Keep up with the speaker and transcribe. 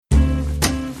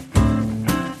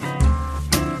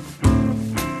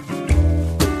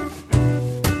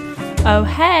Oh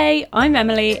hey, I'm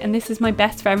Emily and this is my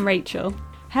best friend Rachel.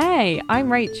 Hey, I'm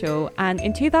Rachel, and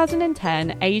in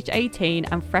 2010, aged 18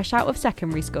 and fresh out of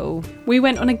secondary school, we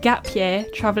went on a gap year,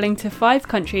 travelling to 5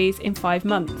 countries in 5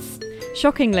 months.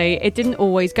 Shockingly, it didn't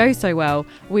always go so well.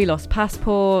 We lost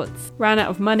passports, ran out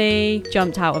of money,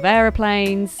 jumped out of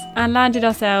aeroplanes, and landed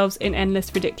ourselves in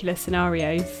endless ridiculous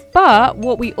scenarios. But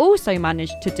what we also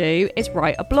managed to do is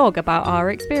write a blog about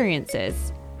our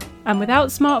experiences. And without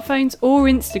smartphones or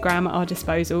Instagram at our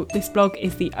disposal, this blog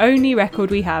is the only record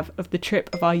we have of the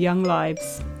trip of our young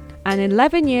lives. And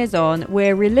 11 years on,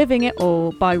 we're reliving it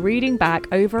all by reading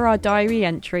back over our diary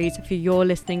entries for your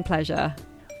listening pleasure.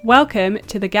 Welcome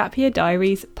to the Gap Year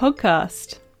Diaries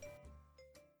podcast.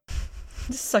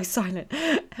 Just so silent.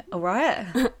 All right.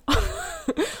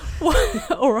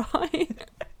 All right.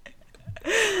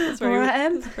 That's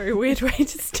a very weird way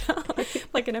to start.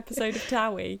 Like an episode of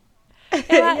Towie.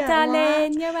 You're right,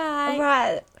 darling. You're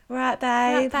right. Right,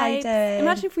 babe. How you doing?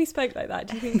 Imagine if we spoke like that.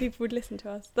 Do you think people would listen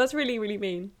to us? That's really, really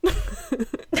mean.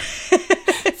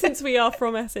 Since we are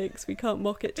from Essex, we can't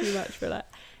mock it too much for that.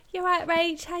 You're right,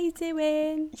 Rach. How you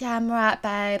doing? Yeah, I'm right,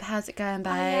 babe. How's it going,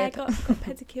 babe? Oh, yeah, I got a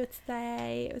pedicure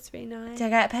today. It was really nice. Did I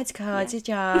get a pedicure? Yeah. Did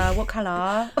ya? What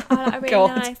colour? Oh, really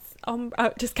nice.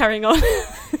 Just carrying on.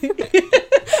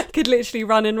 Could literally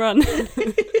run and run.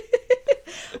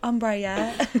 Ombre,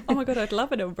 yeah. Oh my god, I'd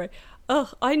love an ombre. Ugh,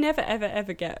 I never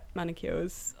ever get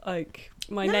manicures. Like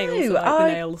my nails are like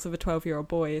the nails of a 12-year-old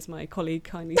boy, as my colleague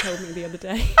kindly told me the other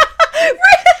day.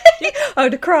 Really? I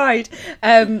would have cried.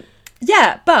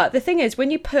 Yeah, but the thing is,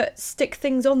 when you stick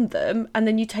things on them and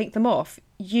then you take them off,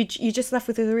 you're just left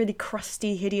with a really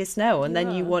crusty, hideous nail, and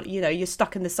then you're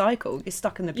stuck in the cycle. You're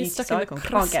stuck in the beauty cycle. In the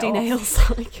crusty nail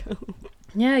cycle.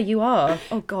 Yeah, you are.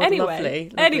 Oh God,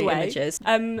 lovely images.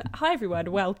 Hi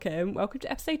everyone, welcome to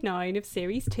episode 9 of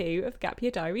series 2 of Gap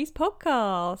Year Diaries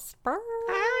podcast.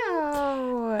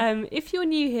 If you're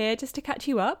new here, just to catch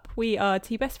you up, we are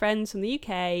two best friends from the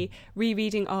UK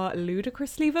rereading our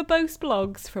ludicrously verbose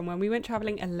blogs from when we went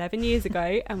travelling 11 years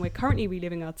ago, and we're currently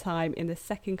reliving our time in the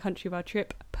second country of our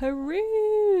trip,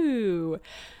 Peru.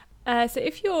 So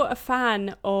if you're a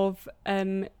fan of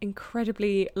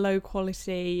incredibly low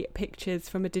quality pictures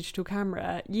from a digital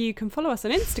camera, you can follow us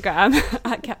on Instagram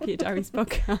at Gap Year Diaries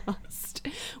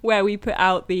Podcast, where we put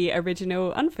out the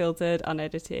original, unfiltered,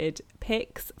 unedited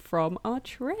pics from our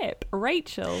trip.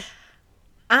 Rachel.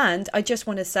 And I just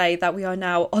want to say that we are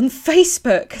now on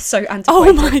Facebook. So antiquated.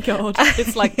 Oh my God.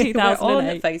 It's like 2008. We're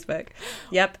on Facebook.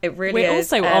 Yep, it really is.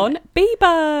 We're also on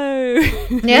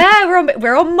Bebo. Yeah,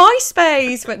 we're on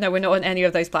MySpace. But no, we're not on any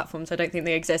of those platforms. I don't think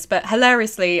they exist. But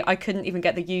hilariously, I couldn't even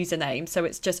get the username. So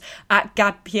it's just at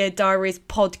Gap Year Diaries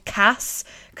Podcast,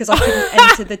 because I couldn't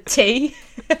enter the T.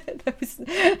 That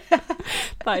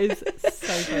is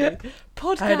so funny.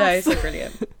 Podcast. I know, so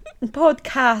brilliant.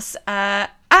 Podcast.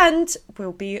 And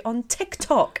we'll be on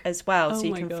TikTok as well. So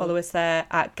you can follow us there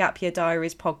at Gap Year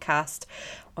Diaries Podcast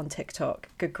on TikTok.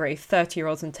 Good grief.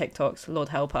 30-year-olds on TikToks. Lord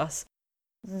help us.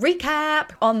 Recap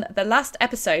on the last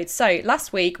episode. So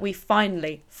last week we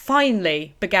finally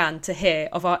began to hear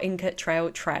of our Inca Trail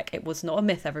trek. It was not a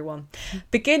myth, everyone.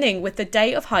 Beginning with the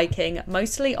day of hiking,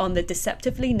 mostly on the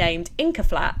deceptively named Inca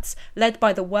Flats, led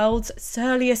by the world's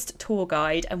surliest tour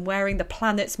guide and wearing the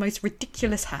planet's most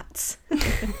ridiculous hats.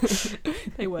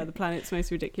 They were the planet's most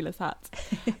ridiculous hats.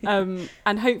 And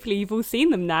hopefully you've all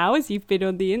seen them now, as you've been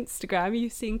on the Instagram.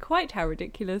 You've seen quite how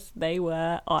ridiculous they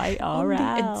were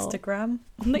IRL.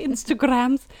 On the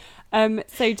Instagrams.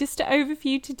 So just to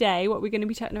overview today, what we're going to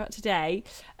be chatting about today.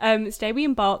 Today we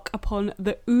embark upon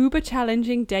the uber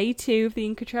challenging day 2 of the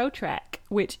Inca Trail trek,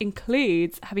 which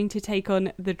includes having to take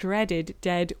on the dreaded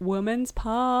Dead Woman's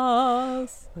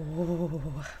Pass.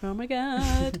 Oh my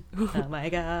God. Oh my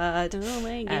God. Oh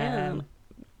my God.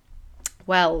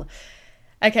 Well,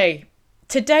 okay.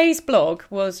 Today's blog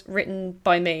was written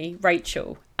by me,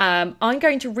 Rachel. I'm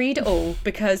going to read it all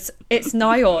because it's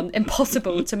nigh on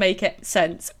impossible to make it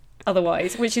sense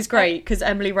otherwise, which is great because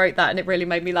Emily wrote that and it really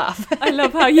made me laugh. I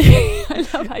love how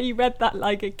you read that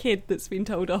like a kid that's been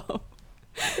told off.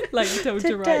 Like you told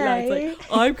to write lines like,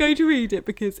 I'm going to read it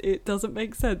because it doesn't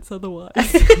make sense otherwise.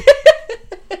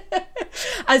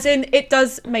 As in, it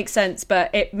does make sense, but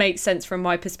it makes sense from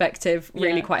my perspective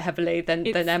really quite heavily than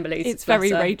Emily's. It's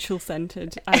very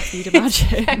Rachel-centred, as you'd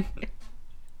imagine.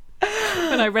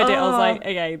 When I read it, I was like,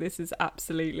 okay, this is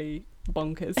absolutely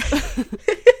bonkers.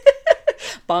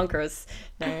 Bonkers.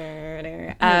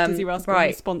 Does he ask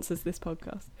who sponsors this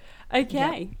podcast?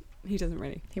 Okay. Yeah. He doesn't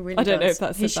really. He really I don't does. know if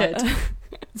that's he should.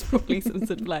 It's probably some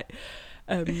sort of like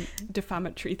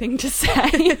defamatory thing to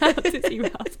say. How does he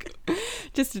ask?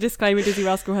 Just a disclaimer, Dizzy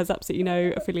Rascal has absolutely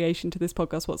no affiliation to this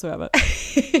podcast whatsoever.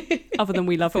 Other than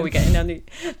we love Before him. we get in any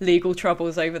legal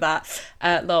troubles over that.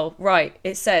 Lol. Right,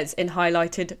 it says in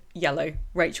highlighted yellow,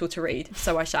 Rachel to read,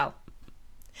 so I shall.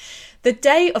 The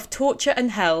day of torture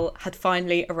and hell had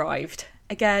finally arrived.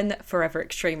 Again, forever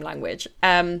extreme language.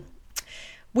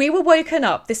 We were woken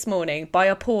up this morning by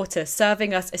a porter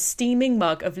serving us a steaming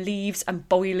mug of leaves and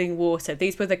boiling water.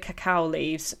 These were the cacao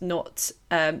leaves, not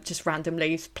just random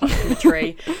leaves plucked from a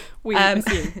tree. We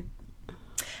assume.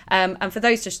 And for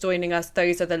those just joining us,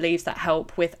 those are the leaves that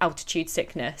help with altitude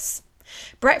sickness.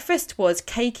 Breakfast was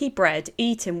cakey bread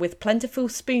eaten with plentiful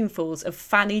spoonfuls of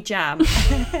fanny jam.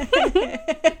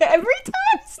 Every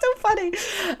time, it's still funny.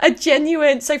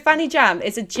 So fanny jam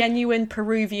is a genuine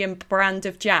Peruvian brand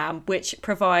of jam which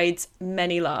provides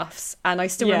many laughs. And I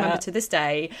still remember to this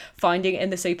day finding it in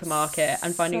the supermarket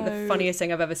and finding it the funniest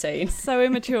thing I've ever seen. So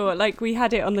immature. Like, we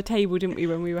had it on the table, didn't we,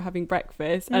 when we were having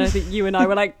breakfast? And I think you and I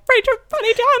were like, Rachel,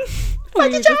 fanny jam! We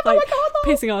were just like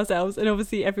pissing ourselves, and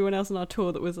obviously everyone else on our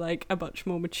tour that was like a much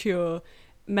more mature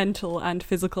mental and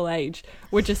physical age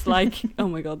were just like, oh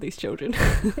my god, these children.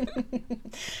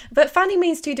 But fanny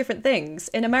means two different things.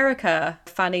 In America,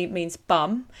 fanny means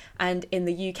bum, and in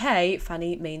the UK,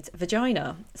 fanny means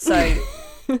vagina. So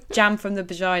jam from the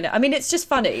vagina. I mean, it's just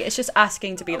funny. It's just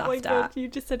asking to be laughed at. You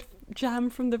just said jam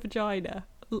from the vagina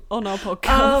on our podcast.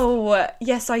 Oh,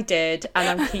 yes, I did,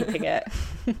 and I'm keeping it.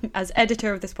 As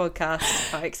editor of this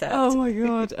podcast, I accept. Oh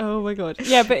my god.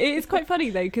 Yeah, but it is quite funny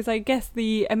though, because I guess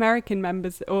the American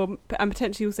members, and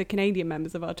potentially also Canadian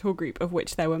members of our tour group, of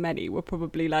which there were many, were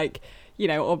probably like, you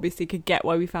know, obviously could get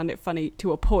why we found it funny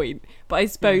to a point. But I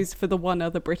suppose for the one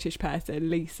other British person,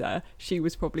 Lisa, she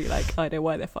was probably like, I know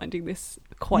why they're finding this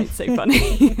quite so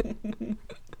funny.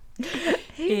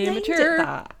 Who named it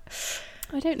that?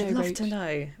 I don't know. I'd love to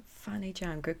know. Fanny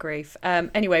jam, good grief.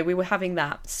 Anyway, we were having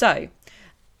that. So,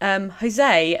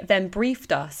 Jose then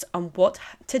briefed us on what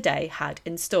today had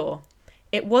in store.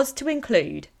 It was to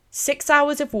include 6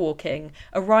 hours of walking,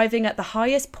 arriving at the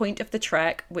highest point of the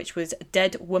trek, which was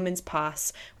Dead Woman's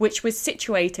Pass, which was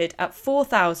situated at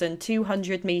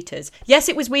 4,200 metres. Yes,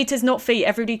 it was metres, not feet.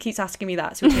 Everybody keeps asking me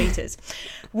that, so it's metres.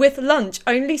 With lunch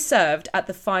only served at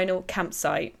the final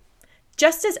campsite.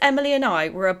 Just as Emily and I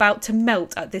were about to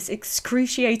melt at this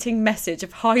excruciating message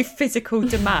of high physical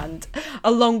demand,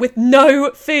 along with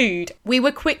no food, we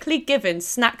were quickly given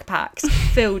snack packs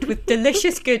filled with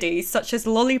delicious goodies such as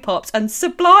lollipops and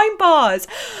Sublime bars,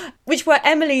 which were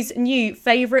Emily's new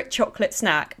favourite chocolate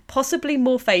snack, possibly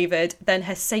more favoured than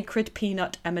her sacred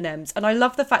peanut M&Ms. And I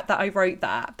love the fact that I wrote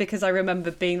that, because I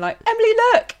remember being like, Emily,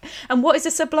 look! And what is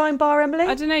a Sublime bar, Emily?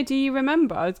 I don't know. Do you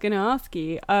remember? I was going to ask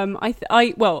you.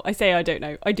 I say I don't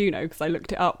know. I do know because I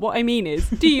looked it up. What I mean is,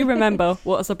 do you remember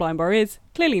what a Sublime bar is?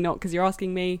 Clearly not, because you're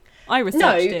asking me. I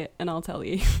researched it and I'll tell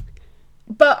you.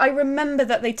 But I remember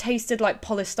that they tasted like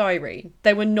polystyrene.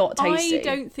 They were not tasty. I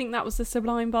don't think that was the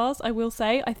Sublime bars, I will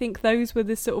say. I think those were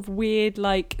the sort of weird,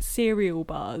 like, cereal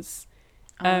bars.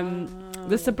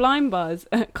 The Sublime bars,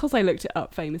 because I looked it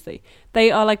up famously,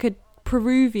 they are like a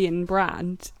Peruvian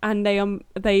brand, and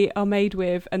they are made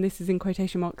with, and this is in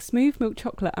quotation marks, smooth milk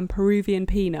chocolate and Peruvian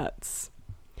peanuts.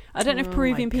 I don't know if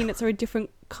Peruvian peanuts are a different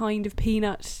kind of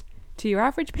peanut to your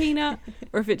average peanut,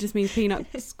 or if it just means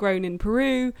peanuts grown in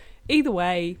Peru. Either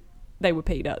way, they were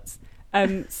peanuts.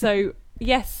 So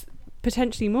yes,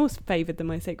 potentially more favoured than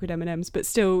my sacred M&Ms, but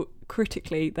still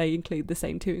critically they include the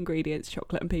same two ingredients,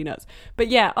 chocolate and peanuts. But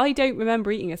yeah, I don't remember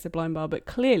eating a Sublime bar, but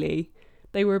clearly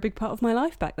they were a big part of my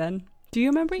life back then. Do you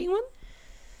remember eating one?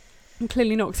 And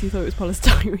clearly not, because you thought it was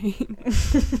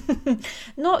polystyrene.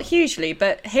 Not hugely,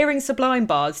 but hearing Sublime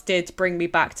bars did bring me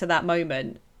back to that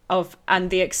moment and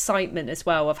the excitement as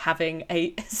well of having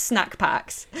a snack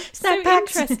packs.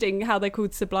 Interesting how they're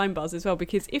called Sublime bars as well,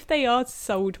 because if they are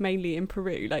sold mainly in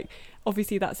Peru, like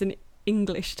obviously that's an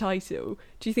English title.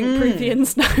 Do you think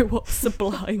Peruvians know what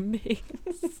Sublime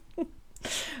means?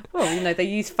 Well, you know, they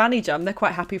use Fanny Jam. They're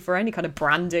quite happy for any kind of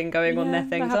branding going on their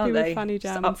things, aren't they? Fanny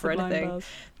Jam, up for anything. Bars.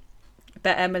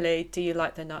 But Emily, do you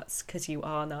like the nuts? Because you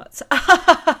are nuts.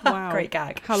 Wow. Great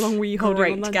gag. How long were you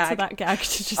holding on to that gag?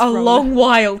 To just a long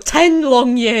while. 10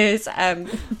 long years. I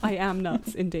am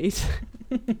nuts, indeed.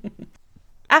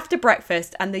 After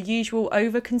breakfast and the usual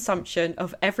overconsumption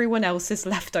of everyone else's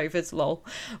leftovers, lol,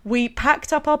 we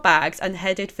packed up our bags and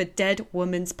headed for Dead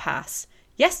Woman's Pass.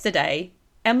 Yesterday,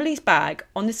 Emily's bag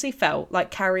honestly felt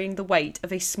like carrying the weight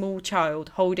of a small child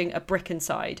holding a brick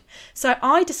inside. So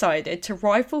I decided to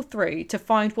rifle through to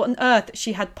find what on earth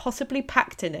she had possibly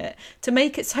packed in it to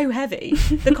make it so heavy.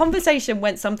 The conversation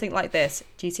went something like this.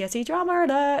 GCSE drama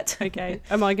alert. Okay.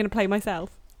 Am I going to play myself?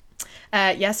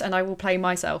 Yes, and I will play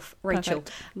myself, Rachel.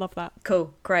 Perfect. Love that.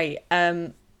 Cool, great.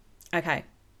 Okay,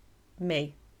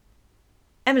 me.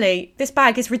 Emily, this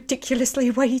bag is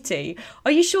ridiculously weighty.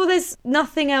 Are you sure there's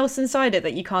nothing else inside it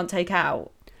that you can't take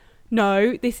out?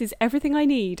 No, this is everything I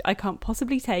need. I can't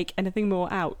possibly take anything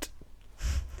more out.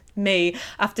 Me,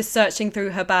 after searching through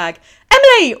her bag.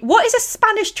 Emily, what is a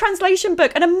Spanish translation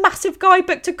book and a massive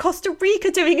guidebook to Costa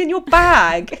Rica doing in your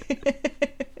bag?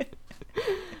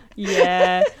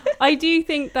 Yeah, I do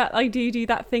think that I do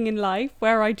that thing in life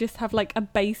where I just have like a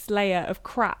base layer of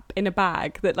crap in a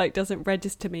bag that like doesn't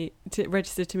register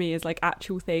to me as like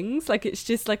actual things. Like it's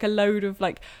just like a load of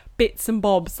like bits and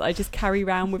bobs that I just carry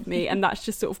around with me, and that's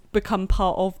just sort of become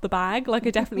part of the bag. Like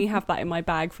I definitely have that in my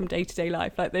bag from day-to-day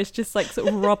life. Like there's just like sort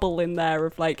of rubble in there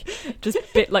of like just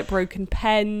bit like broken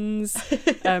pens,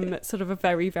 sort of a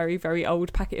very, very, very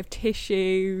old packet of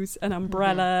tissues, an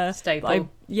umbrella. Staple.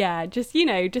 Yeah, just, you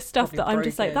know, just stuff that I'm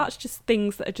just like, that's just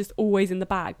things that are just always in the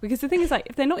bag. Because the thing is, like,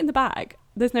 if they're not in the bag,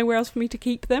 there's nowhere else for me to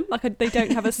keep them. Like, they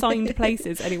don't have assigned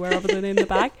places anywhere other than in the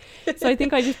bag. So I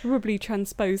think I just probably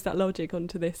transposed that logic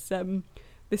onto this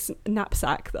this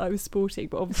knapsack that I was sporting.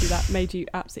 But obviously that made you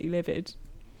absolutely livid.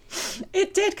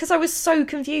 It did, because I was so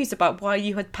confused about why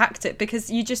you had packed it, because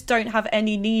you just don't have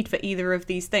any need for either of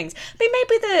these things. I mean,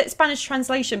 maybe the Spanish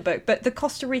translation book, but the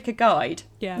Costa Rica guide.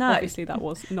 Yeah, no. Obviously that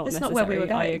was not necessary. Not where we were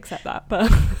going. I accept that, but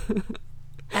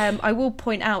I will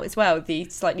point out as well the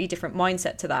slightly different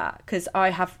mindset to that, because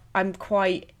I'm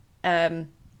quite.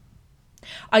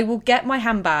 I will get my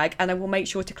handbag and I will make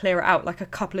sure to clear it out like a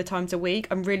couple of times a week.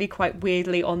 I'm really quite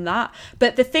weirdly on that.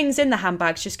 But the things in the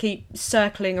handbags just keep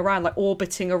circling around, like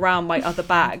orbiting around my other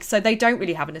bags. So they don't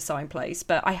really have an assigned place.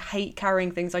 But I hate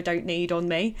carrying things I don't need on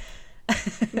me.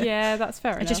 Yeah, that's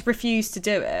fair enough. I just refuse to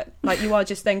do it. Like, you are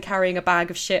just then carrying a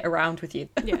bag of shit around with you.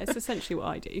 Yeah, it's essentially what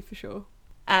I do, for sure.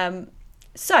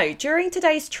 So during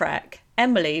today's trek,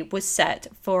 Emily was set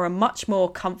for a much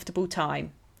more comfortable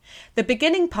time. The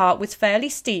beginning part was fairly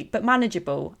steep but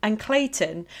manageable, and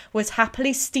Clayton was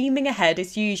happily steaming ahead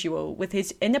as usual with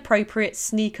his inappropriate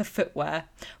sneaker footwear,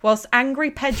 whilst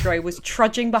angry Pedro was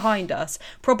trudging behind us,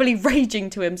 probably raging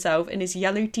to himself in his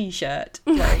yellow t-shirt.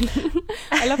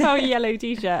 I love how a yellow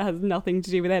t-shirt has nothing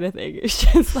to do with anything. It's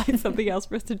just like something else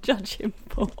for us to judge him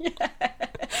for. Yeah.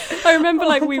 I remember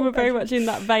like we were very much in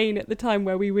that vein at the time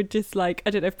where we would just like,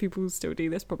 I don't know if people still do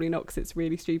this, probably not because it's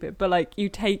really stupid, but like you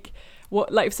take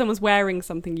what, like if someone's wearing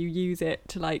something, you use it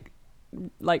to like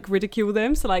ridicule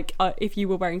them. So like if you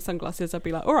were wearing sunglasses, I'd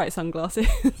be like, all right,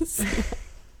 sunglasses.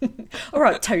 All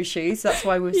right, toe shoes. That's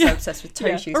why we're so obsessed with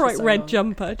toe shoes. All right, so red long.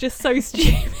 jumper. Just so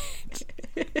stupid.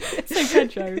 So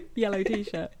Pedro, yellow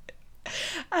t-shirt.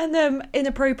 And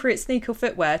inappropriate sneaker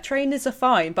footwear. Trainers are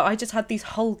fine, but I just had these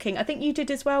hulking. I think you did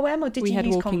as well, Em, or did you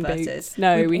use Converses? Boots.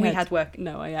 No, we had work.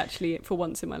 No, I actually, for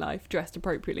once in my life, dressed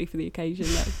appropriately for the occasion.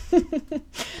 Though.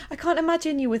 I can't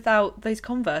imagine you without those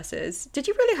Converses. Did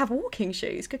you really have walking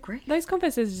shoes? Good grief. Those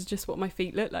Converses is just what my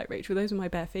feet look like, Rachel. Those are my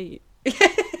bare feet.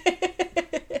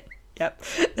 Yep,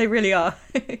 they really are.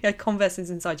 You had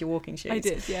Converses inside your walking shoes. I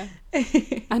did, yeah.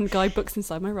 And guidebooks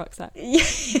inside my rucksack.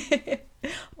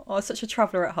 Oh, such a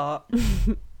traveller at heart.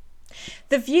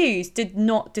 The views did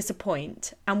not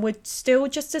disappoint and were still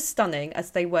just as stunning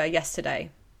as they were yesterday.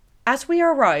 As we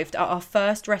arrived at our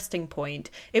first resting point,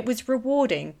 it was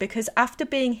rewarding because after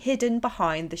being hidden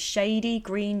behind the shady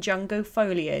green jungle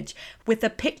foliage with a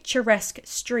picturesque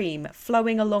stream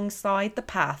flowing alongside the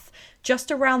path,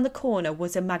 just around the corner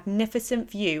was a magnificent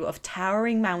view of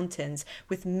towering mountains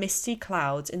with misty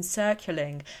clouds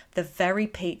encircling the very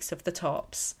peaks of the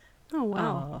tops. Oh,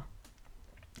 wow.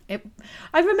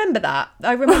 I remember that.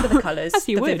 I remember the colours,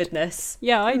 the vividness.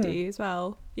 Yeah, I do as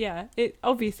well. Yeah,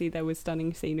 obviously there was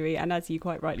stunning scenery, and as you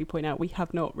quite rightly point out, we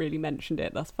have not really mentioned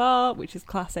it thus far, which is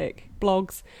classic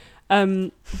blogs.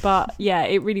 But yeah,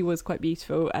 it really was quite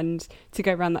beautiful, and to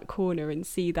go around that corner and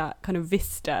see that kind of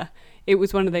vista, it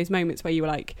was one of those moments where you were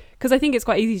like, because I think it's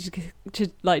quite easy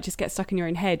to like just get stuck in your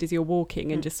own head as you're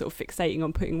walking and just sort of fixating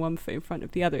on putting one foot in front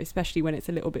of the other, especially when it's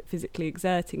a little bit physically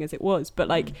exerting as it was. But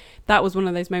like that was one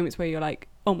of those moments where you're like,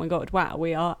 oh my God, wow,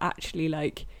 we are actually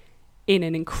like in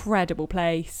an incredible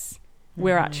place.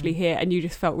 We're actually here, and you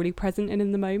just felt really present and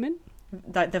in the moment.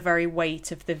 Like the very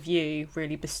weight of the view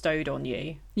really bestowed on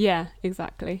you. Yeah,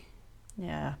 exactly.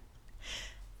 Yeah.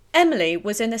 Emily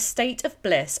was in a state of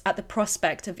bliss at the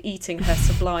prospect of eating her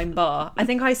sublime bar. I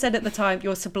think I said at the time,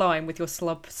 you're sublime with your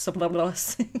sublime.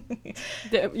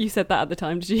 You said that at the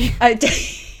time, did you? I did.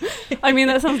 I mean,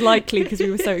 that sounds likely because we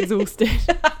were so exhausted.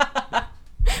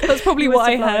 That's probably what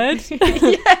I heard.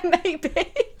 Yeah, maybe.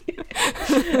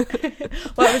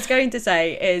 What I was going to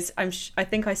say is, I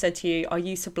think I said to you, are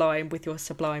you sublime with your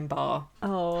sublime bar?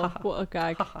 Oh, what a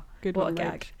gag. Good what one, a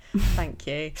gag. Rach. Thank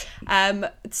you.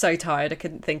 So tired, I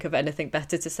couldn't think of anything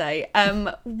better to say.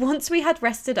 Once we had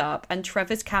rested up and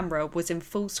Trevor's camera was in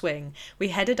full swing, we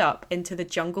headed up into the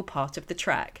jungle part of the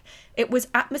trek. It was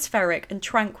atmospheric and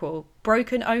tranquil,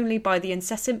 broken only by the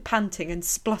incessant panting and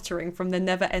spluttering from the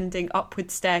never-ending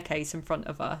upward staircase in front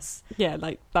of us. Yeah,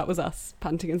 like that was us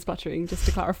panting and spluttering, just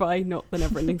to clarify, not the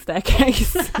never-ending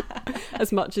staircase,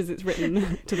 as much as it's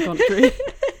written to the contrary.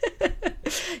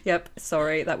 Yep,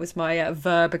 sorry, that was my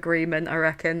verb agreement, I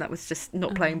reckon. That was just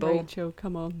not playing ball. Rachel,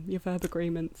 come on, your verb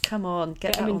agreements. Come on,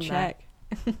 get that them in on check.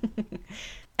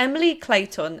 Emily,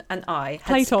 Clayton and I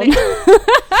had Clayton.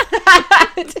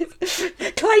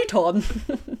 Clayton.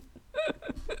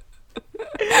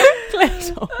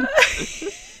 Clayton.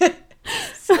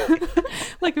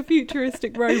 Like a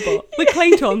futuristic robot. The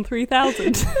Clayton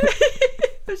 3000.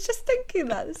 I was just thinking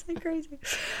that. It's so crazy.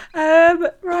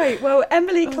 Right, well,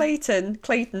 Emily, Clayton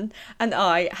and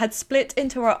I had split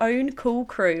into our own cool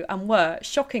crew and were,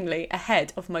 shockingly,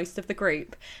 ahead of most of the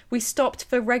group. We stopped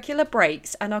for regular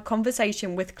breaks and our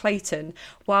conversation with Clayton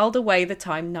whiled away the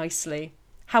time nicely.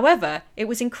 However, it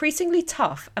was increasingly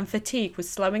tough and fatigue was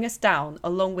slowing us down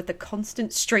along with the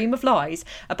constant stream of lies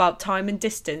about time and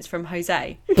distance from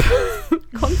Jose.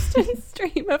 Constant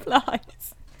stream of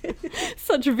lies.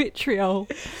 Such vitriol.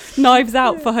 Knives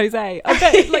out for Jose. I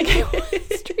bet it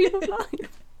was stream of lies.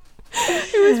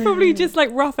 It was probably just like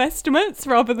rough estimates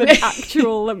rather than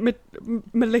actual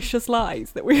malicious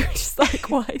lies that we were just like,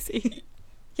 why is he...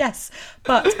 Yes,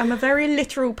 but I'm a very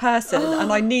literal person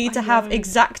and I need to have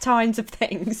exact times of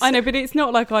things. I know, but it's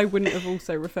not like I wouldn't have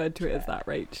also referred to it as that,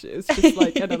 Rach. It's just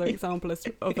like another example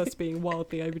of us being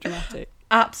wildly overdramatic.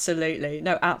 Absolutely.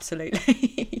 No,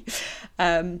 absolutely.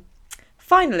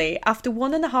 Finally, after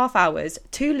 1.5 hours,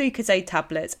 2 Lucozade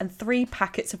tablets and 3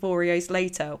 packets of Oreos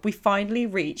later, we finally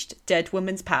reached Dead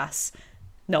Woman's Pass.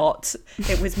 Not.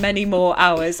 It was many more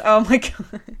hours. Oh my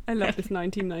God. I love this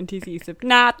 1990s use of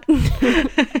not.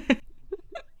 The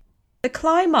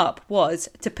climb up was,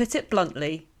 to put it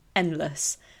bluntly,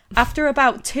 endless. After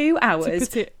about 2 hours...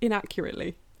 To put it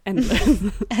inaccurately,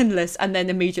 endless. Endless, and then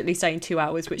immediately saying 2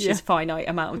 hours, which is a finite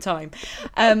amount of time.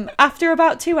 After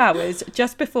about 2 hours,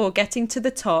 just before getting to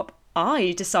the top,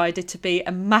 I decided to be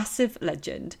a massive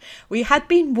legend. We had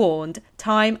been warned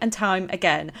time and time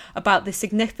again about the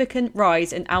significant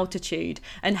rise in altitude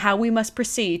and how we must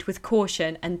proceed with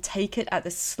caution and take it at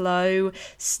a slow,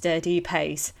 steady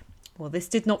pace. Well, this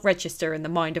did not register in the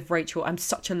mind of Rachel. I'm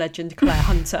such a legend, Claire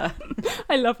Hunter.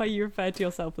 I love how you refer to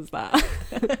yourself as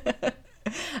that.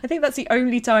 I think that's the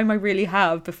only time I really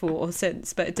have before or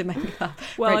since, but it did make me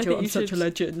laugh. Well, Rachel, I'm such a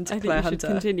legend, Claire Hunter.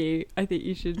 Continue. I think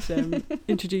you should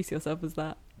introduce yourself as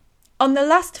that. On the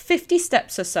last 50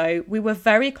 steps or so, we were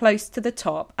very close to the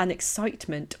top and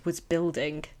excitement was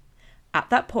building. At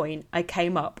that point, I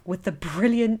came up with the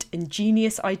brilliant,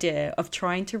 ingenious idea of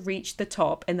trying to reach the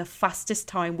top in the fastest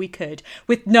time we could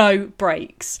with no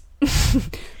breaks.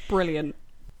 Brilliant.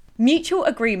 Mutual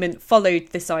agreement followed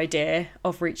this idea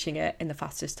of reaching it in the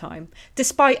fastest time,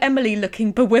 despite Emily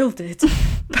looking bewildered.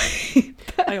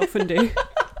 I often do.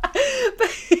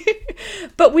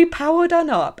 But we powered on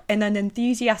up in an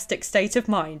enthusiastic state of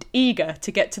mind, eager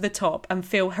to get to the top and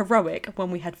feel heroic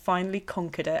when we had finally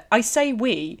conquered it. I say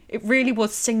we, it really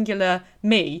was singular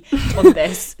me on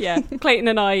this. Yeah, Clayton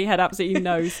and I had absolutely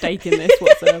no stake in this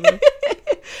whatsoever.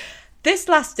 This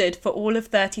lasted for all of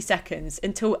 30 seconds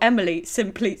until Emily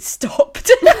simply stopped.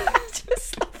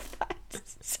 Just love that.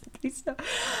 Simply stopped.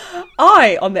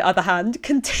 I, on the other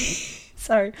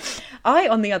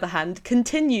hand,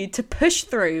 continued to push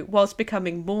through whilst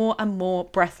becoming more and more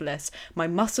breathless, my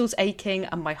muscles aching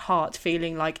and my heart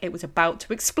feeling like it was about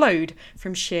to explode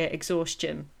from sheer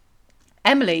exhaustion.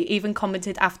 Emily even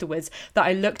commented afterwards that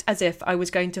I looked as if I was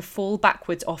going to fall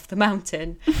backwards off the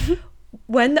mountain.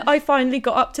 When I finally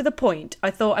got up to the point,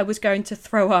 I thought I was going to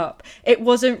throw up. It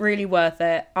wasn't really worth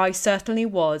it. I certainly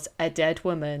was a dead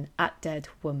woman at Dead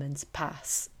Woman's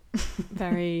Pass.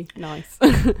 Very nice.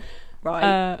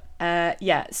 Right.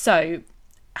 Yeah, so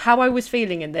how I was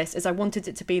feeling in this is I wanted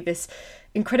it to be this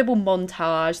incredible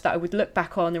montage that I would look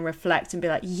back on and reflect and be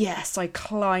like, yes, I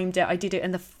climbed it. I did it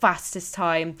in the fastest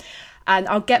time. And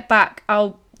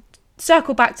I'll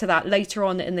circle back to that later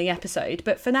on in the episode.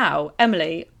 But for now,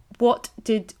 Emily, what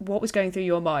was going through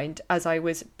your mind as I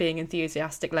was being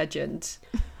enthusiastic legend?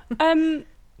 I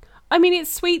mean,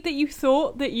 it's sweet that you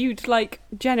thought that you'd like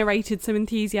generated some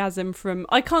enthusiasm from...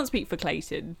 I can't speak for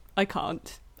Clayton. I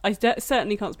can't. I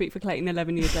certainly can't speak for Clayton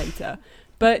 11 years later.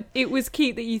 But it was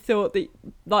cute that you thought that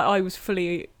like I was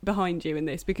fully behind you in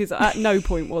this, because at no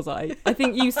point was I. I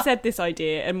think you said this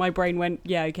idea and my brain went,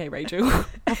 yeah, okay, Rachel,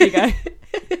 off you go.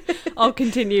 I'll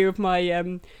continue with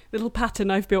my little pattern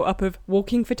I've built up of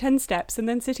walking for 10 steps and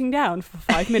then sitting down for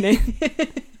 5 minutes.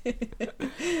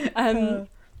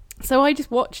 So I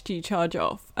just watched you charge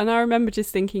off, and I remember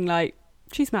just thinking, like,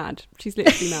 she's mad. She's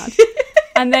literally mad.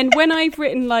 And then when I've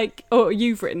written, like, or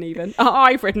you've written even,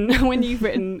 I've written, when you've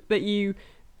written that you,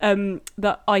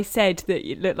 that I said that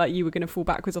it looked like you were going to fall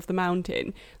backwards off the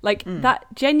mountain, like, that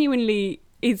genuinely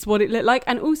is what it looked like.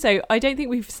 And also, I don't think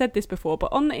we've said this before,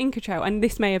 but on the Inca Trail, and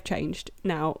this may have changed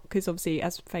now, because obviously,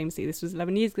 as famously, this was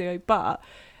 11 years ago, but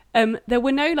there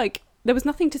was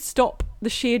nothing to stop the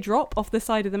sheer drop off the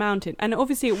side of the mountain. And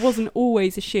obviously it wasn't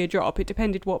always a sheer drop. It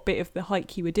depended what bit of the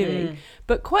hike you were doing.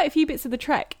 But quite a few bits of the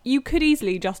trek, you could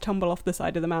easily just tumble off the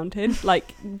side of the mountain.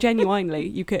 Like, genuinely,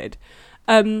 you could.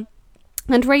 And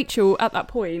Rachel, at that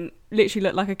point, literally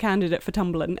looked like a candidate for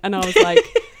tumbling. And I was like,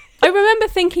 I remember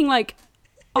thinking, like,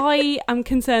 I am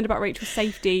concerned about Rachel's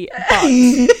safety, but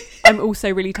I'm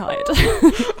also really tired.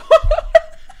 Really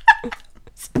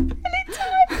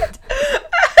tired.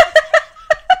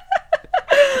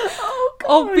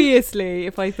 Obviously,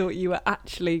 if I thought you were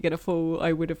actually going to fall,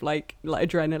 I would have, like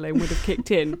adrenaline would have kicked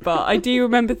in. But I do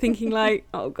remember thinking, like,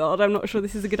 oh God, I'm not sure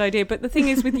this is a good idea. But the thing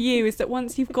is with you is that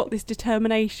once you've got this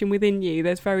determination within you,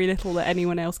 there's very little that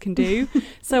anyone else can do.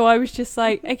 So I was just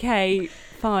like, okay,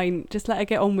 fine, just let her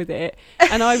get on with it.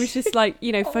 And I was just like,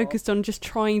 you know, focused on just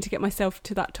trying to get myself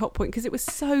to that top point, because it was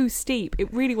so steep.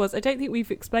 It really was. I don't think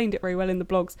we've explained it very well in the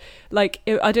blogs. Like,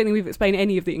 I don't think we've explained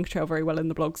any of the Inca Trail very well in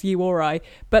the blogs, you or I.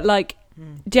 But, like,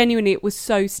 genuinely, it was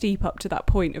so steep up to that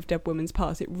point of Dead Woman's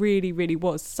Pass. It really, really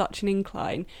was such an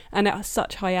incline, and at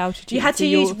such high altitude. You had to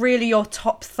use really your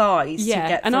top thighs to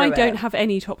get and through I don't have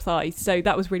any top thighs, so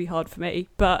that was really hard for me.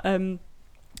 But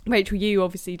Rachel, you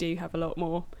obviously do have a lot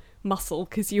more muscle,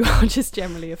 because you are just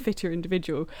generally a fitter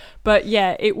individual. But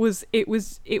yeah, it was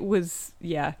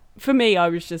yeah, for me, I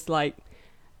was just like,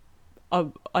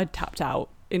 I tapped out.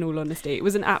 In all honesty, it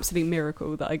was an absolute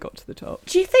miracle that I got to the top.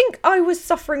 Do you think I was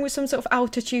suffering with some sort of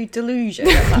altitude delusion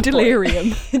at that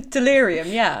Delirium. Delirium,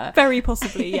 yeah. Very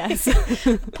possibly, yes.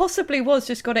 Possibly was,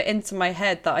 just got it into my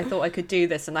head that I thought I could do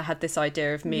this, and I had this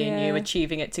idea of me and you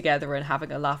achieving it together and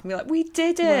having a laugh and be like, we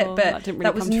did it. Well, but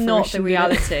that was not the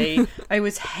reality. I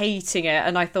was hating it,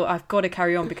 and I thought, I've got to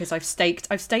carry on, because I've staked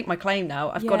my claim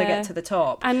now. I've got to get to the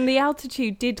top. And the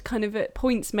altitude did kind of at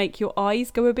points make your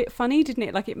eyes go a bit funny, didn't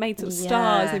it? Like, it made sort of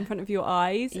stars in front of your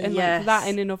eyes, and like that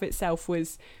in and of itself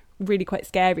was really quite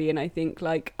scary. And I think,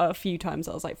 like, a few times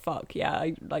I was like, fuck yeah,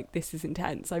 this is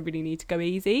intense, I really need to go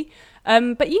easy.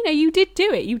 But you know, you did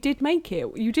do it, you did make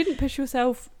it, you didn't push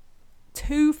yourself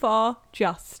too far,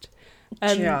 and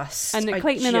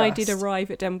Clayton and I did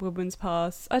arrive at Dead Woman's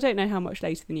Pass. I don't know how much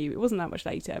later than you, it wasn't that much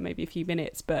later, maybe a few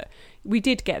minutes, but we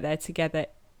did get there together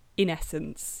in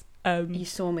essence. You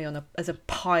saw me as a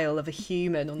pile of a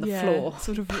human on the floor,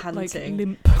 sort of panting, like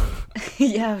limp.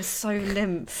 Yeah, I was so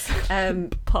limp.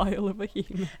 Pile of a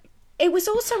human. It was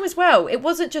also, as well, it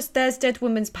wasn't just there's Dead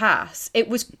Woman's Pass. It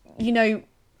was, you know,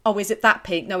 oh, is it that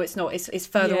peak? No, it's not. It's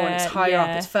further on. It's higher up.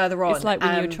 It's further on. It's like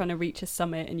when you're trying to reach a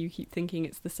summit and you keep thinking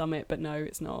it's the summit, but no,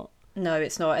 it's not. No,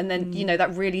 it's not. And then, you know,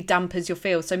 that really dampers your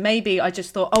feel. So maybe I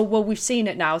just thought, oh, well, we've seen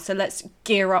it now, so let's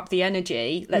gear up the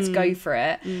energy. Let's go for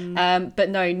it. But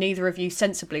no, neither of you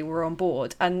sensibly were on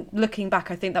board. And looking back,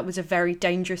 I think that was a very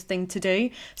dangerous thing to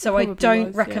do. So I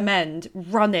don't recommend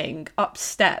running up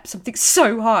steps, something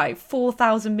so high,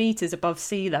 4,000 metres above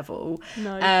sea level,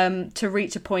 to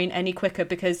reach a point any quicker,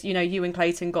 because, you know, you and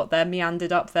Clayton got there,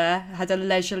 meandered up there, had a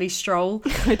leisurely stroll.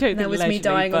 I don't think there was me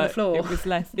dying on the floor.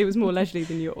 It was more leisurely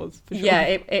than yours. Sure. Yeah,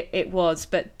 it was,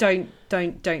 but don't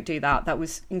do that. That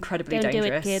was incredibly dangerous. Don't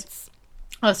do it, kids.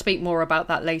 I'll speak more about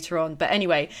that later on. But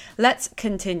anyway, let's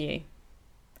continue.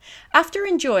 After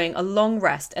enjoying a long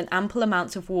rest and ample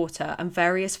amounts of water and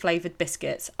various flavoured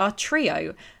biscuits, our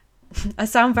trio... I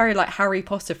sound very like Harry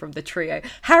Potter from the trio.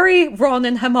 Harry, Ron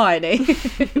and Hermione,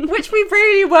 which we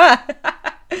really were.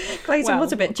 Clayton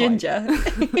was a bit ginger.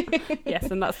 Yes,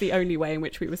 and that's the only way in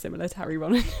which we were similar to Harry,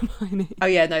 Ron and Hermione. Oh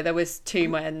yeah, no, there was 2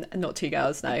 men, not 2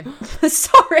 girls, no.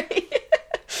 Sorry.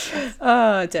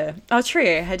 Oh dear. Our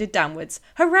trio headed downwards.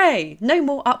 Hooray! No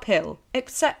more uphill,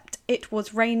 except it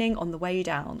was raining on the way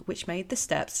down, which made the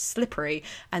steps slippery,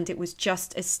 and it was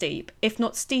just as steep, if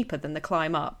not steeper than the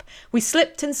climb up. We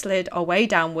slipped and slid our way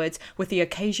downwards with the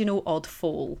occasional odd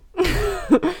fall.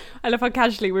 I love how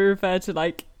casually we refer to,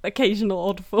 like, occasional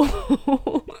odd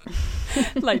fall.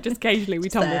 Like just occasionally we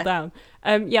tumbled down.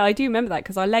 Yeah, I do remember that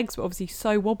because our legs were obviously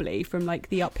so wobbly from like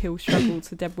the uphill struggle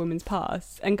to Dead Woman's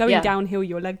Pass, and going downhill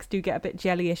your legs do get a bit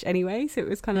jellyish anyway, so it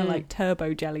was kind of like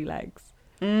turbo jelly legs.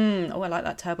 Oh, I like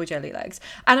that, turbo jelly legs.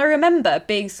 And I remember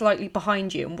being slightly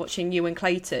behind you and watching you and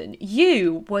Clayton.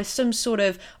 You were some sort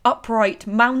of upright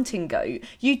mountain goat.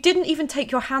 You didn't even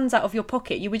take your hands out of your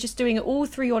pocket. You were just doing it all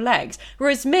through your legs.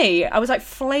 Whereas me, I was like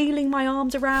flailing my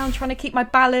arms around, trying to keep my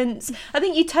balance. I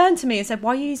think you turned to me and said,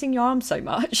 "Why are you using your arms so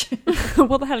much?"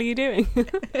 What the hell are you doing?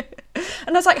 And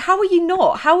I was like, how are you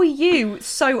not? How are you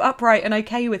so upright and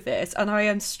okay with this? And I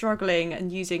am struggling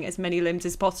and using as many limbs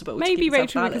as possible. Maybe,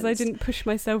 Rachel, because I didn't push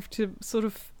myself to sort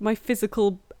of my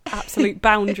physical absolute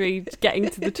boundary getting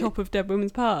to the top of Dead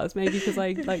Woman's Pass. Maybe because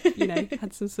I, like, you know,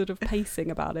 had some sort of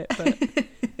pacing about it. But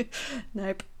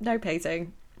Nope, no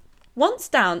pacing. Once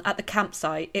down at the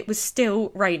campsite, it was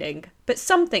still raining, but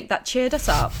something that cheered us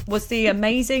up was the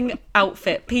amazing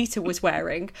outfit Peter was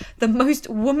wearing, the most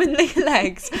womanly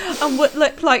legs and what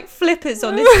looked like flippers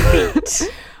on his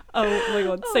feet. Oh my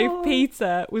God. So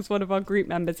Peter was one of our group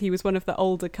members. He was one of the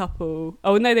older couple.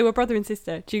 Oh no, they were brother and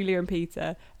sister, Julia and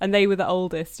Peter, and they were the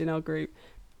oldest in our group.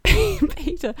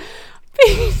 Peter,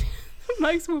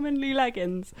 most womanly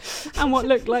leggings and what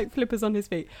looked like flippers on his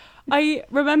feet. I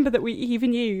remember that we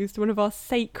even used one of our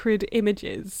sacred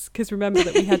images, because remember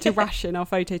that we had to ration our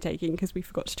photo taking because we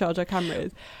forgot to charge our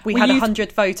cameras. We had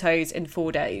 100 photos in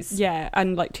 4 days. Yeah,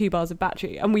 and like 2 bars of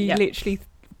battery, and we literally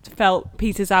felt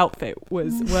Peter's outfit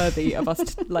was worthy of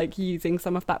us like using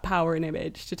some of that power in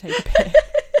image to take a pic.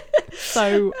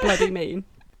 So bloody mean.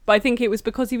 But I think it was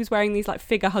because he was wearing these like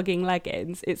figure hugging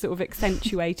leggings, it sort of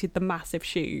accentuated the massive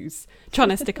shoes, trying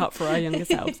to stick up for our younger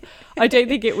selves. I don't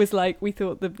think it was like we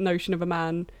thought the notion of a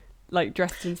man like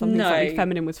dressed in something slightly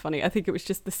feminine was funny. I think it was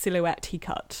just the silhouette he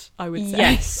cut, I would say.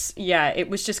 Yes, yeah, it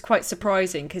was just quite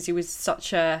surprising because he was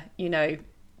such a,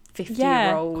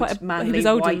 50-year-old manly he was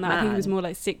older white than that. man. I think he was more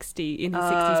like 60 in his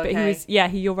 60s, but he was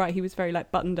you're right, he was very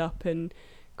like buttoned up and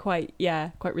quite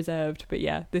reserved. But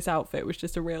yeah, this outfit was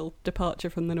just a real departure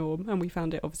from the norm, and we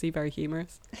found it obviously very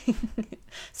humorous.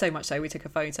 So much so we took a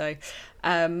photo.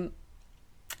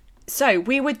 So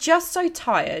we were just so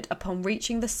tired upon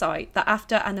reaching the site that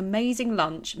after an amazing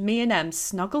lunch, me and Em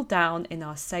snuggled down in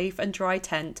our safe and dry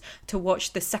tent to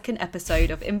watch the second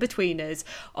episode of In-Betweeners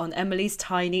on Emily's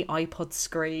tiny iPod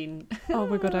screen. Oh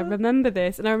my God, I remember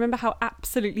this, and I remember how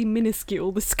absolutely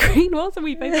minuscule the screen was, and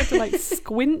we both had to like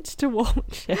squint to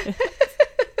watch it.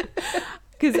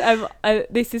 Because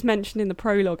this is mentioned in the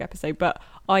prologue episode, but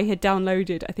I had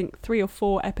downloaded I think 3 or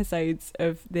 4 episodes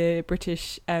of the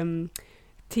British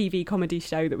TV comedy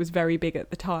show that was very big at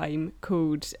the time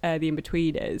called The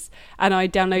In-Betweeners, and I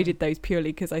downloaded those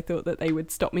purely because I thought that they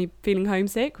would stop me feeling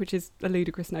homesick, which is a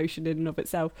ludicrous notion in and of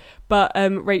itself. But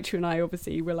Rachel and I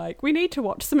obviously were like, we need to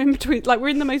watch some In-Between, like we're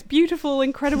in the most beautiful,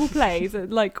 incredible place,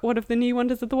 like one of the new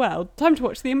wonders of the world. Time to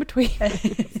watch The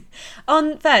In-Betweeners.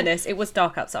 On fairness, it was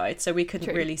dark outside, so we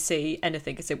couldn't really see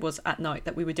anything because it was at night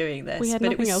that we were doing this.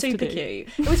 But it was super cute.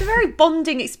 It was a very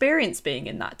bonding experience being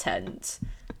in that tent.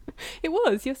 It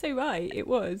was, you're so right, it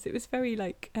was very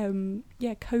like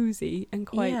cozy and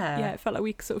quite it felt like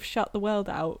we sort of shut the world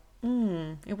out.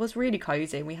 It was really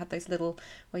cozy, and we had those little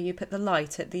where you put the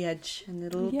light at the edge and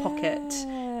the little pocket.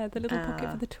 Yeah, the little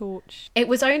pocket for the torch. It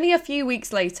was only a few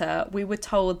weeks later we were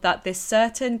told that this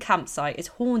certain campsite is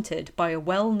haunted by a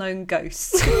well-known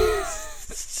ghost.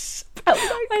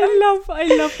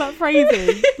 I love that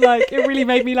phrasing. Like, it really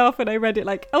made me laugh when I read it.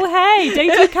 Like, oh hey,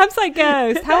 dating campsite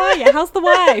ghost. How are you? How's the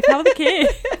wife? How are the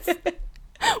kids?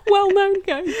 Well-known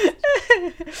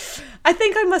ghost. I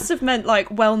think I must have meant like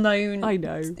well-known. I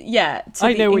know. Yeah,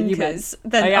 I know what you meant.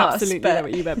 I absolutely know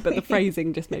what you meant, but the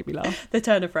phrasing just made me laugh. The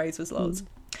turn of phrase was lots.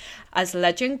 As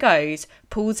legend goes,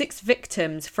 pulls its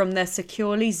victims from their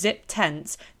securely zipped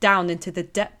tents down into the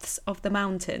depths of the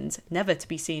mountains, never to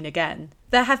be seen again.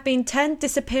 There have been 10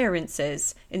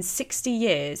 disappearances in 60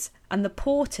 years, and the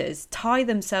porters tie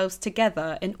themselves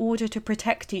together in order to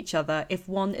protect each other if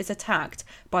one is attacked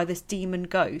by this demon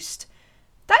ghost.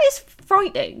 That is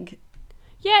frightening.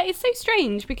 Yeah, it's so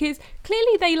strange because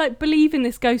clearly they like believe in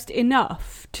this ghost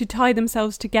enough to tie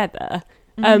themselves together.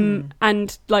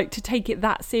 And like to take it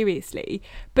that seriously,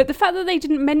 but the fact that they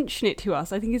didn't mention it to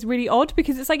us I think is really odd,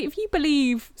 because it's like if you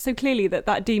believe so clearly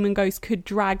that demon ghost could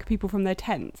drag people from their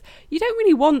tents, you don't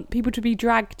really want people to be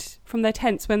dragged from their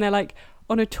tents when they're like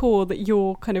on a tour that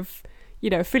you're kind of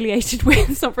affiliated with.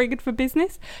 It's not very good for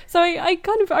business. So I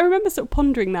remember sort of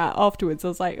pondering that afterwards. I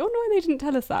was like, oh no, they didn't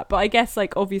tell us that. But I guess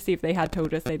like obviously if they had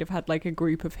told us, they'd have had like a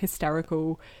group of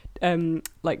hysterical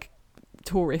like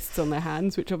tourists on their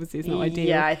hands, which obviously is not ideal.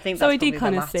 Yeah, I think so. That's I did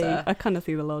kind of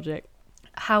see the logic.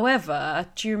 However,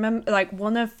 do you remember, like,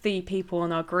 one of the people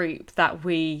in our group that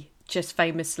we just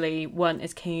famously weren't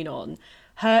as keen on?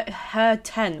 Her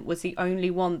tent was the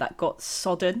only one that got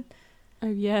sodden. Oh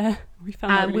yeah, we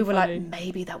found that really we were funny. like,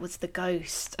 maybe that was the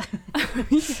ghost.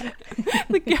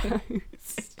 The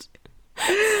ghost.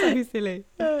 So silly.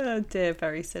 Oh dear,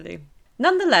 very silly.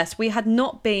 Nonetheless, we had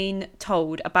not been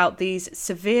told about these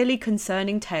severely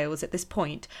concerning tales at this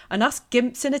point, and us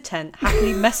gimps in a tent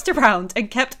happily messed around and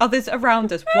kept others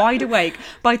around us wide awake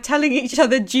by telling each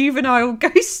other juvenile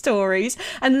ghost stories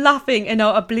and laughing in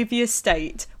our oblivious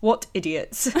state. What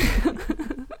idiots.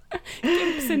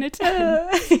 Gimps in a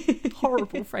tent.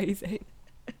 Horrible phrasing.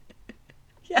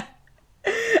 Yeah.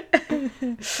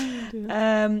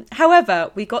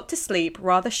 However, we got to sleep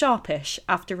rather sharpish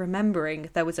after remembering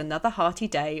there was another hearty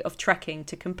day of trekking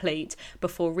to complete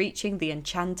before reaching the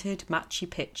enchanted Machu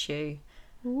Picchu.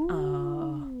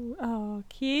 Oh,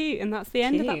 cute. And that's the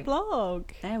end of that blog.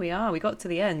 There we are. We got to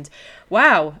the end.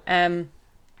 Wow.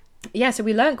 Yeah, so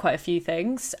we learned quite a few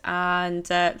things and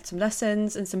some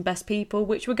lessons and some best people,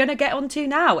 which we're going to get onto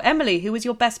now. Emily, who was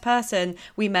your best person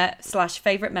we met /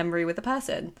 favourite memory with a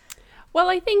person? Well,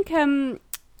 I think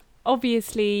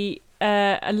obviously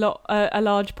a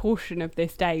large portion of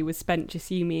this day was spent just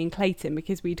you, me and Clayton,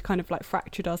 because we'd kind of like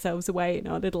fractured ourselves away in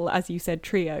our little, as you said,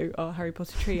 trio, our Harry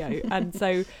Potter trio. And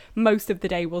so most of the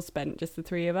day was spent just the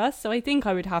three of us. So I think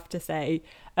I would have to say,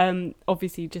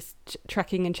 obviously just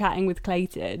trekking and chatting with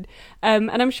Clayton. And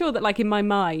I'm sure that like in my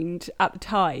mind at the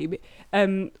time,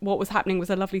 what was happening was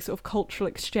a lovely sort of cultural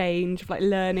exchange of like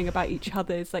learning about each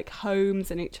other's like homes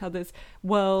and each other's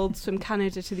worlds from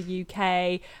Canada to the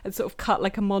UK, and sort of cut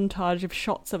like a montage of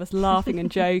shots of us laughing and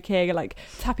joking and like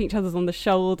tapping each other on the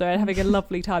shoulder and having a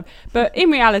lovely time. But in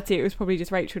reality, it was probably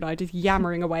just Rachel and I just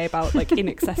yammering away about like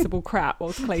inaccessible crap,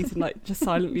 whilst Clayton like just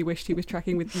silently wished he was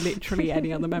trekking with literally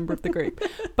any other member of the group.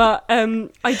 But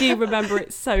I do remember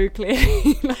it so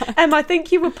clearly. I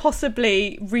think you were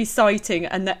possibly reciting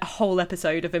a whole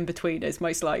episode of In-Betweeners,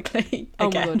 most likely. Oh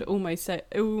my god, almost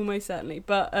certainly.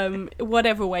 But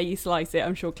whatever way you slice it,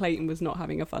 I'm sure Clayton was not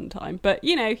having a fun time. But,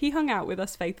 you know, he hung out with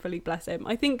us faithfully, bless him.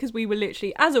 I think because we were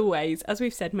literally, as always, as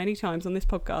we've said many times on this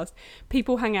podcast,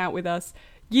 people hang out with us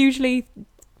usually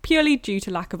purely due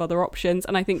to lack of other options.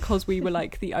 And I think because we were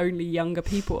like the only younger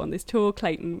people on this tour,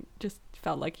 Clayton just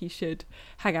felt like he should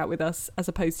hang out with us as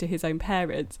opposed to his own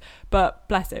parents. But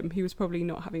bless him, he was probably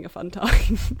not having a fun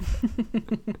time.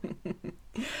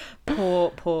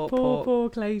 Poor Clayton. Poor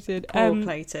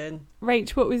Clayton. Rach,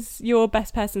 what was your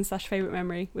best person / favourite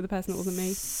memory with a person that wasn't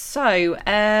me? So,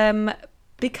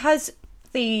 because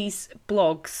these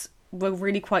blogs were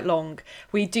really quite long,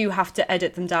 we do have to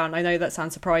edit them down. I know that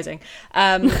sounds surprising.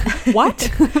 What?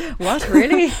 What,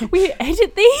 really? We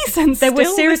edit these and they were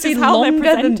seriously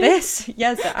longer than this.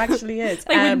 Yes, it actually is.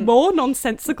 They were more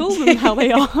nonsensical than how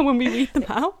they are when we read them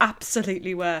out.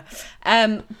 Absolutely were.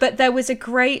 But there was a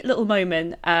great little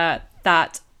moment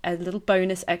that a little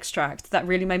bonus extract that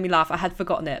really made me laugh. I had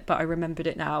forgotten it, but I remembered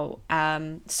it now.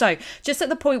 So just at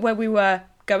the point where we were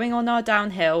going on our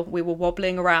downhill, we were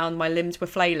wobbling around, my limbs were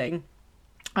flailing,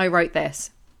 I wrote this.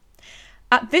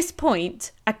 At this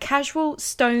point, a casual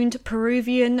stoned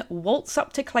Peruvian waltzed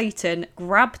up to Clayton,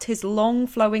 grabbed his long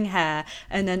flowing hair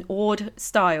in an awed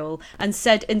style and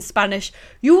said in Spanish,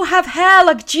 "You have hair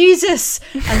like Jesus,"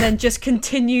 and then just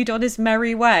continued on his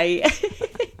merry way.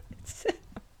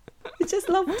 I just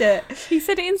loved it. He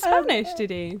said it in Spanish,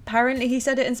 did he? Apparently he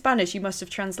said it in Spanish. You must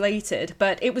have translated.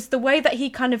 But it was the way that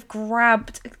he kind of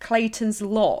grabbed Clayton's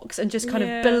locks and just kind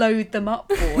of billowed them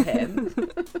up for him.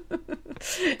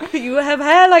 You have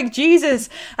hair like Jesus.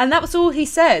 And that was all he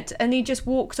said. And he just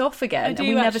walked off again. And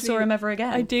we never saw him ever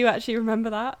again. I do actually remember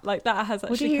that. Like, that has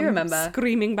actually what do you remember?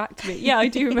 Screaming back to me. Yeah, I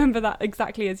do remember that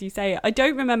exactly as you say it. I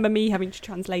don't remember me having to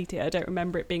translate it. I don't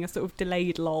remember it being a sort of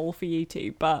delayed lol for you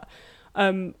two. But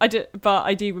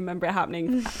I do remember it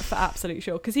happening for absolute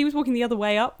sure, because he was walking the other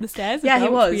way up the stairs. Yeah,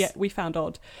 well, he was. We found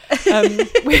odd,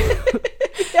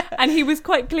 and he was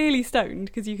quite clearly stoned,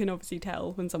 because you can obviously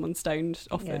tell when someone's stoned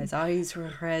often. Yeah, his eyes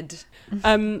were red.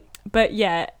 But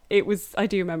yeah, it was. I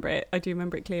do remember it. I do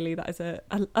remember it clearly. That is a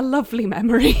lovely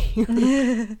memory.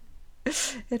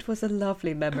 It was a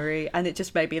lovely memory, and it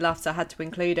just made me laugh, so I had to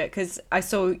include it because I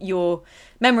saw your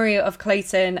memory of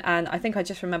Clayton, and I think I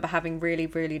just remember having really,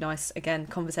 really nice, again,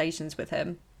 conversations with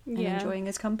him and enjoying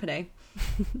his company.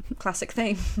 Classic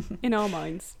theme. In our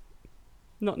minds.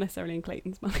 Not necessarily in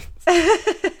Clayton's minds.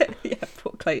 Yeah,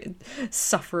 poor Clayton,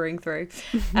 suffering through.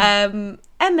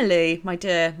 Emily, my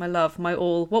dear, my love, my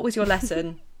all, what was your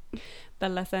lesson? The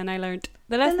lesson I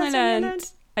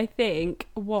learned, I think,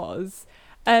 was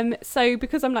so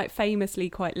because I'm like famously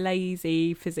quite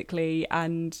lazy physically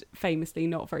and famously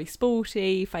not very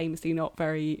sporty, famously not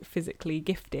very physically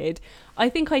gifted, I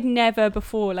think I'd never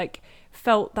before like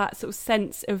felt that sort of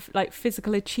sense of like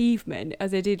physical achievement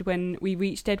as I did when we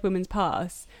reached Dead Women's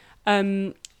Pass.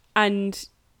 And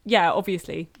yeah,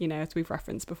 obviously, you know, as we've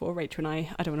referenced before, Rachel and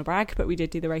I don't want to brag, but we did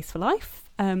do the Race for Life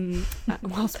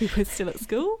whilst we were still at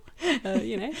school.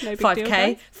 You know, no big 5K, deal.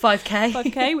 Guys.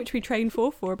 5K, which we trained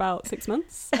for about 6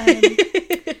 months.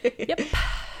 Yep,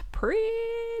 pretty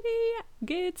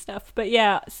good stuff. But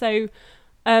yeah, so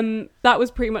that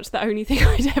was pretty much the only thing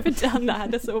I'd ever done that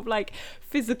had a sort of like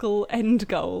physical end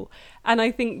goal. And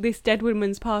I think this Dead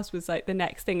Women's Pass was like the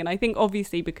next thing. And I think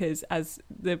obviously because as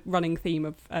the running theme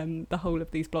of the whole of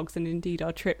these blogs and indeed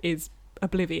our trip is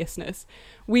obliviousness,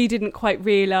 we didn't quite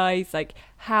realise like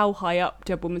how high up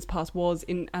Dead Women's Pass was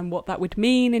and what that would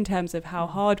mean in terms of how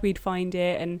hard we'd find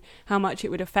it and how much it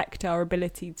would affect our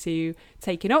ability to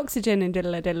take in oxygen and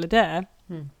diddle-a-diddle-a-da.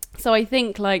 So I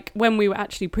think like when we were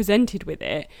actually presented with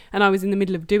it and I was in the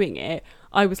middle of doing it,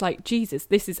 I was like, Jesus,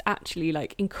 this is actually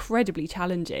like incredibly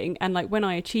challenging. And like when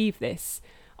I achieve this,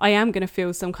 I am going to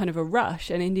feel some kind of a rush.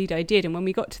 And indeed I did. And when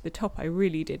we got to the top, I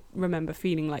really did remember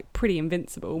feeling like pretty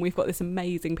invincible. And we've got this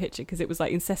amazing picture because it was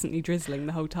like incessantly drizzling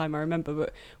the whole time, I remember.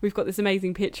 But we've got this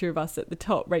amazing picture of us at the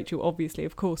top. Rachel, obviously,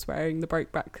 of course, wearing the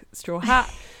Brokeback straw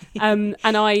hat. And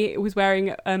I was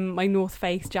wearing my North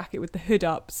Face jacket with the hood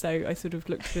up. So I sort of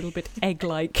looked a little bit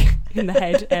egg-like in the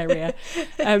head area.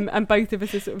 And both of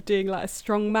us are sort of doing like a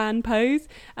strongman pose.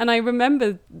 And I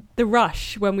remember the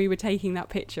rush when we were taking that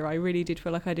picture. I really did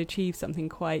feel like I'd achieved something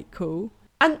quite cool.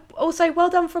 And also, well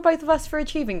done for both of us for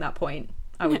achieving that point,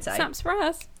 I would say. Snaps for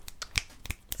us.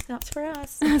 Snaps for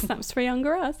us. Snaps for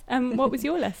younger us. What was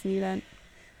your lesson you learned?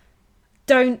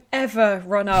 Don't ever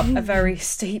run up a very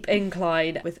steep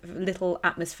incline with little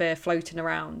atmosphere floating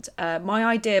around. My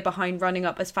idea behind running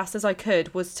up as fast as I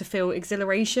could was to feel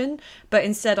exhilaration, but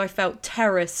instead I felt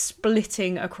terror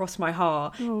splitting across my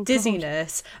heart,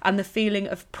 dizziness, and the feeling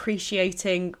of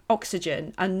appreciating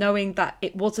oxygen and knowing that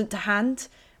it wasn't to hand,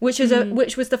 which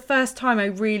was the first time I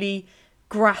really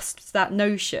grasped that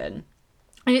notion.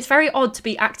 And it's very odd to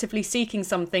be actively seeking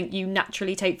something you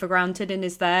naturally take for granted and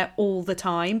is there all the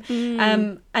time.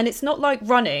 And it's not like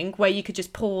running where you could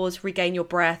just pause, regain your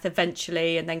breath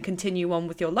eventually and then continue on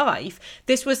with your life.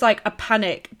 This was like a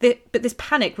panic, but this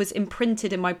panic was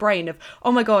imprinted in my brain of,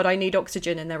 oh my God, I need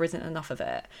oxygen and there isn't enough of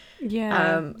it.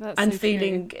 Yeah. And so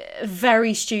feeling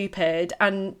very stupid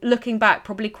and looking back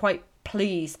probably quite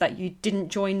pleased that you didn't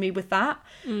join me with that.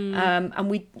 And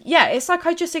it's like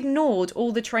I just ignored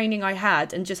all the training I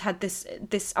had and just had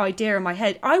this idea in my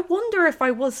head. I wonder if I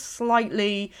was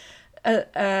slightly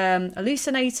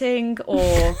hallucinating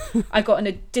or I got in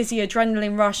a dizzy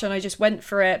adrenaline rush and I just went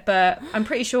for it, but I'm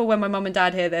pretty sure when my mum and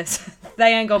dad hear this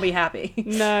they ain't gonna be happy.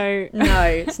 No,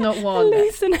 it's not one.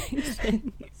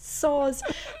 Hallucinating. Soz.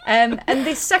 And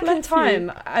this second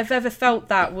time I've ever felt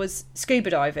that was scuba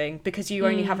diving, because you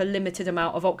only have a limited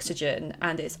amount of oxygen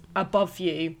and it's above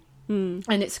you. And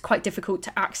it's quite difficult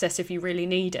to access if you really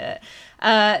need it.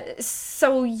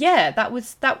 So yeah, that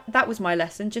was my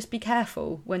lesson. Just be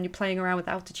careful when you're playing around with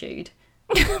altitude.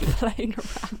 Playing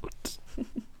around.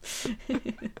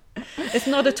 It's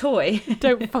not a toy.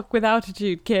 Don't fuck with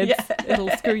altitude, kids. Yeah. It'll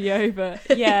screw you over.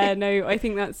 Yeah, no, I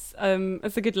think that's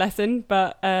a good lesson.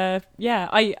 But I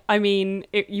mean,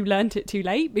 you learnt it too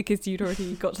late because you'd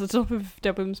already got to the top of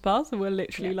Dead Women's Pass and we're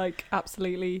literally like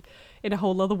absolutely in a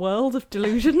whole other world of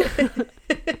delusion.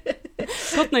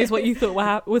 God knows what you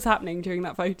thought was happening during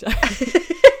that photo.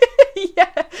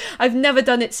 Yeah, I've never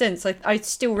done it since. I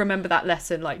still remember that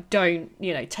lesson. Like, don't,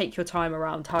 take your time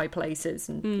around high places.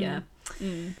 And yeah,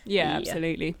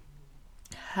 absolutely.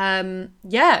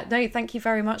 Thank you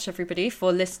very much, everybody,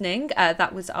 for listening.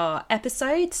 That was our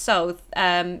episode. So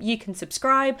you can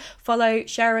subscribe, follow,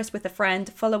 share us with a friend,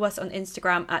 follow us on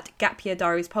Instagram at Gap Year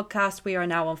Diaries Podcast. We are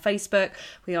now on Facebook.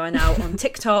 We are now on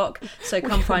TikTok. So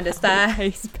come find us there.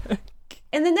 Facebook.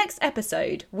 In the next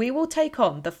episode, we will take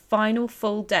on the final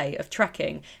full day of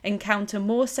trekking, encounter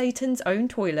more Satan's own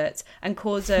toilets, and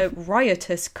cause a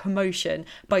riotous commotion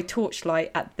by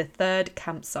torchlight at the third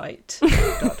campsite. ...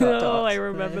 I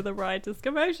remember the riotous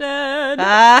commotion.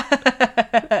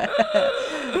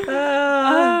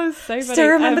 So funny.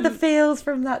 Still remember the feels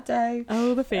from that day.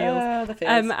 Oh, the feels.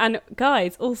 And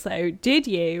guys, also, did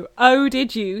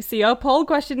you see our poll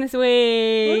question this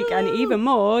week? Woo! And even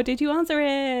more, did you answer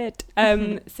it?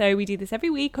 So we do this every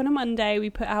week on a Monday. We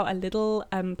put out a little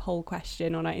poll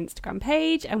question on our Instagram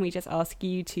page, and we just ask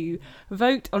you to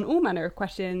vote on all manner of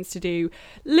questions to do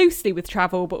loosely with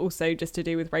travel, but also just to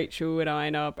do with Rachel and I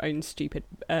and our own stupid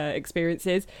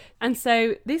experiences. And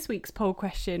so this week's poll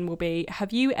question will be,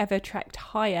 have you ever trekked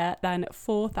higher than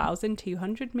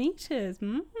 4,200 metres?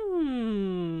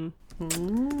 Mm.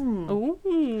 Oh,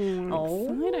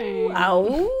 exciting.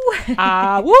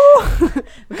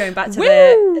 We're going back to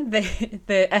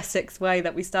the Essex way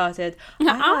that we started.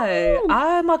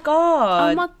 Oh my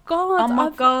god.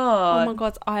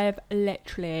 I have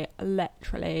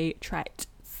literally trekked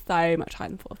so much higher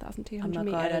than 4,200 metres. Oh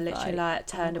my god, I literally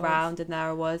turned around and there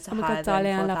I was. Oh my god,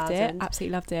 darling, I loved it.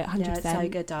 Absolutely loved it. 100%. Yeah, it's so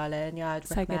good, darling. Yeah, I'd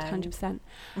recommend. So good,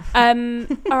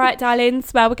 100%. All right,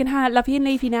 darlings. Well, we're going to love you and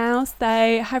leave you now.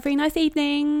 So have very nice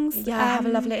evenings. Yeah, have a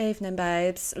lovely evening,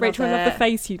 babes. Rachel, I love the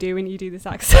face you do when you do this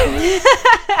accent.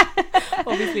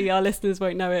 Obviously, our listeners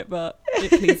won't know it, but it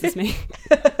pleases me.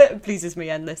 It pleases me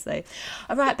endlessly.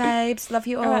 All right, babes. Love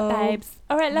you all. All right, babes.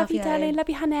 All right, love you, darling. Love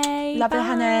you, honey. Love you,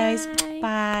 honeys.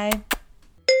 Bye.